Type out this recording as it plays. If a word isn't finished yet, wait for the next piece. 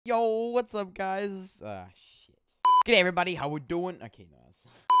Yo, what's up, guys? Shit. G'day, everybody. How we doing? Okay, nice.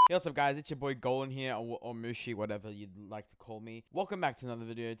 Hey, what's up, guys? It's your boy Golden here, or Mushi, whatever you'd like to call me. Welcome back to another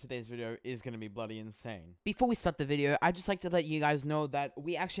video. Today's video is going to be bloody insane. Before we start the video, I'd just like to let you guys know that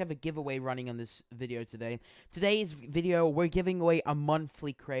we actually have a giveaway running on this video today. Today's video, we're giving away a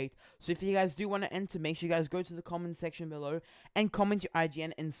monthly crate. So if you guys do want to enter, make sure you guys go to the comment section below and comment your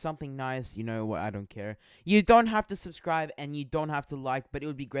IGN and something nice. You know what? I don't care. You don't have to subscribe and you don't have to like, but it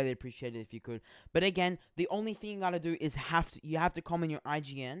would be greatly appreciated if you could. But again, the only thing you gotta do is you have to comment your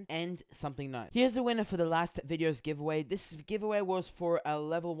IGN and something nice. Here's the winner for the last video's giveaway. This giveaway was for a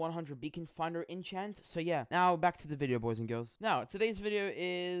level 100 beacon finder enchant. So yeah, now back to the video, boys and girls. Now, today's video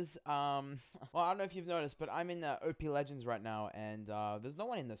is, well, I don't know if you've noticed, but I'm in OPLegends right now, and there's no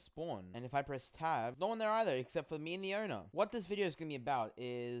one in the spawn. And if I press tab, there's no one there either, except for me and the owner. What this video is gonna be about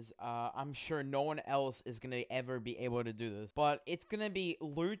is, I'm sure no one else is gonna ever be able to do this, but it's gonna be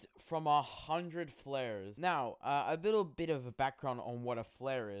loot from 100 flares. Now, a little bit of a background on what a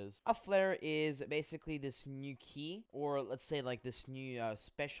flare is. A flare is basically this new key, or let's say like this new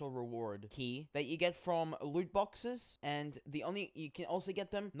special reward key that you get from loot boxes, and you can also get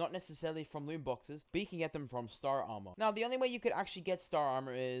them not necessarily from loot boxes, but you can get them from star armor. Now, the only way you could actually get star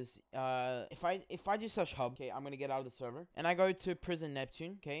armor is if I do search hub, okay, I'm gonna get out of the server and I go to prison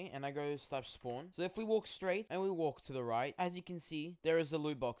Neptune, okay, and I go /spawn. So if we walk straight and we walk to the right, as you can see, there is a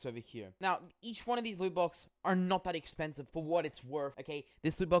loot box over here. Now, each one of these loot boxes are not that expensive for what it's worth, okay?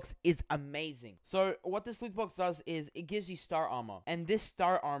 This loot box is amazing. So what this loot box does is it gives you star armor, and this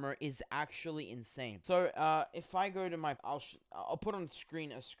star armor is actually insane. So if I go to my, I'll put on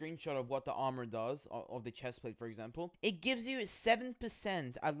screen a screenshot of what the armor does, of the chest plate, for example. It gives you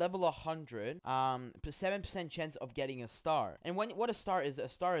 7% at level 100, 7% chance of getting a star. And what a star is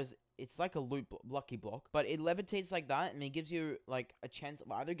it's like a loot lucky block, but it levitates like that, and it gives you like a chance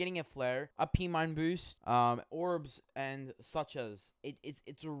of either getting a flare, a P-mine boost, orbs, and such as.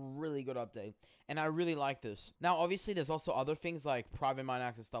 It's a really good update, and I really like this. Now, obviously, there's also other things like private mine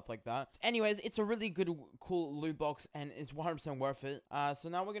axe and stuff like that. Anyways, it's a really good, cool loot box, and it's 100% worth it. So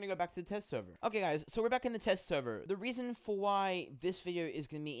now we're gonna go back to the test server. Okay, guys, so we're back in the test server. The reason for why this video is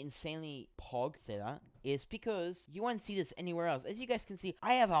gonna be insanely is because you won't see this anywhere else. As you guys can see,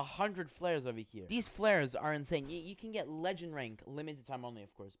 I have 100 flares over here. These flares are insane. You can get legend rank, limited time only,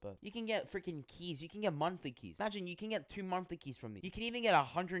 of course, but you can get freaking keys. You can get monthly keys. Imagine you can get 2 monthly keys from these. You can even get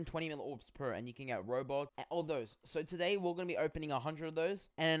 120 mil orbs per, and you can get robot, all those. So today we're gonna be opening 100 of those,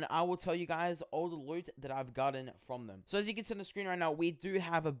 and I will tell you guys all the loot that I've gotten from them. So as you can see on the screen right now, we do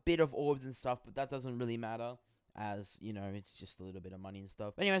have a bit of orbs and stuff, but that doesn't really matter, as you know, it's just a little bit of money and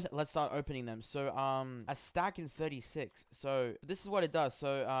stuff. But anyways, let's start opening them. So a stack in 36. So this is what it does.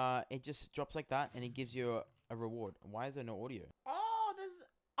 So it just drops like that, and it gives you a reward. Why is there no audio? Oh,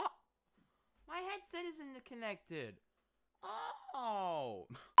 my headset isn't connected. Oh.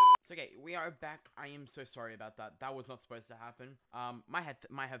 So okay, we are back. I am so sorry about that. That was not supposed to happen. My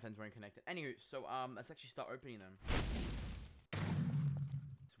headphones weren't connected. Anyway, so let's actually start opening them.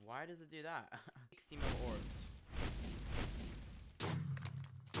 So why does it do that? 60 mil orbs.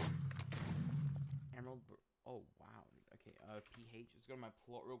 Emerald. Oh wow. Okay. PH. Let's go to my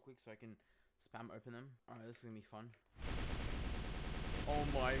plot real quick so I can spam open them. All right, this is gonna be fun. Oh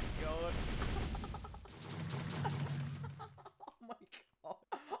my god. Oh my god.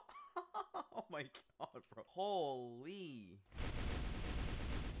 Oh my god, bro. Holy.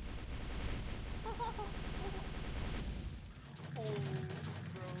 Holy,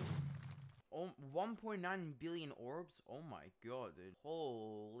 bro. Oh, 1.9 billion orbs? Oh my god, dude.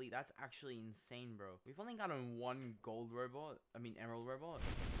 Holy, that's actually insane, bro. We've only gotten 1 gold robot. I mean, emerald robot.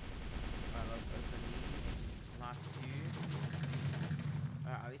 Alright, let's open these last few.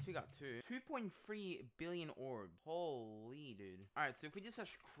 At least we got 2. 2.3 billion orbs. Holy, dude. Alright, so if we just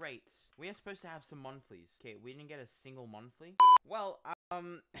search crates, we are supposed to have some monthlies. Okay, we didn't get a single monthly. Well,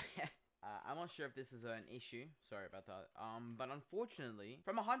 I'm not sure if this is an issue. Sorry about that. But unfortunately,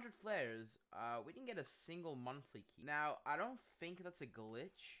 from 100 flares, we didn't get a single monthly key. Now, I don't think that's a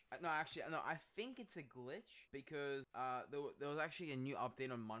glitch. No, actually, no, I think it's a glitch because there was actually a new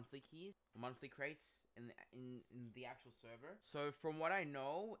update on monthly keys, monthly crates in the actual server. So from what I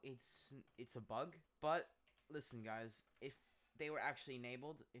know, it's a bug. But listen, guys, if they were actually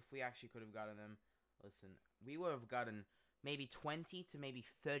enabled, if we actually could have gotten them, listen, we would have gotten maybe 20 to maybe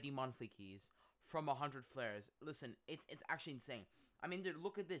 30 monthly keys from 100 flares. Listen, it's actually insane. I mean, dude,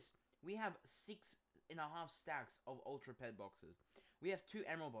 look at this. We have 6.5 stacks of ultra pet boxes. We have 2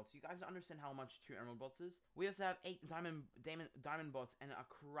 emerald bots. You guys understand how much 2 emerald bots is? We also have 8 diamond bots and a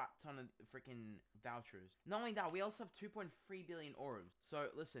crap ton of freaking vouchers. Not only that, we also have 2.3 billion orbs. So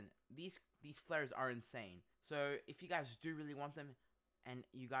listen, these flares are insane. So if you guys do really want them and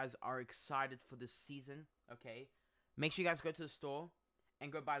you guys are excited for this season, okay, make sure you guys go to the store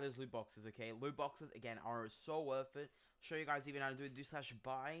and go buy those loot boxes, okay? Loot boxes, again, are so worth it. Show you guys even how to do it. Do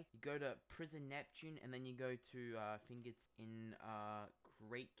 /buy. You go to Prison Neptune, and then you go to, I think it's in,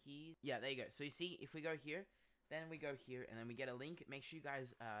 Great Keys. Yeah, there you go. So you see, if we go here, then we go here, and then we get a link. Make sure you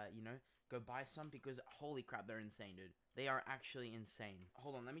guys, you know, go buy some, because holy crap, they're insane, dude. They are actually insane.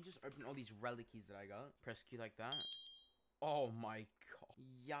 Hold on, let me just open all these relic keys that I got. Press Q like that. Oh my god.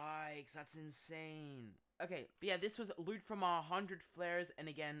 Yikes, that's insane. Okay, but yeah, this was loot from our 100 flares, and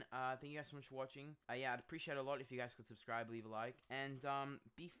again, thank you guys so much for watching. Yeah, I'd appreciate it a lot if you guys could subscribe, leave a like, and,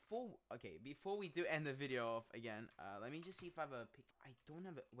 before we do end the video off again, let me just see if I have a pick. I don't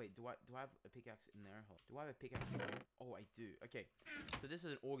have a, wait, do I have a pickaxe in there? Hold on. Do I have a pickaxe in there? Oh, I do. Okay, so this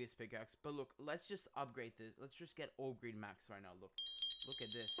is an August pickaxe, but look, let's just upgrade this. Let's just get upgrade max right now. Look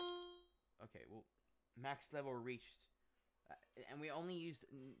at this. Okay, well, max level reached, and we only used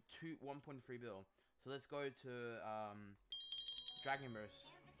 1.3 bill. So let's go to Dragon Burst.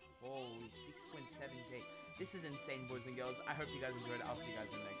 Holy 6.7k. This is insane, boys and girls. I hope you guys enjoyed it. I'll see you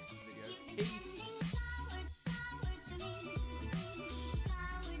guys in the next video. Peace.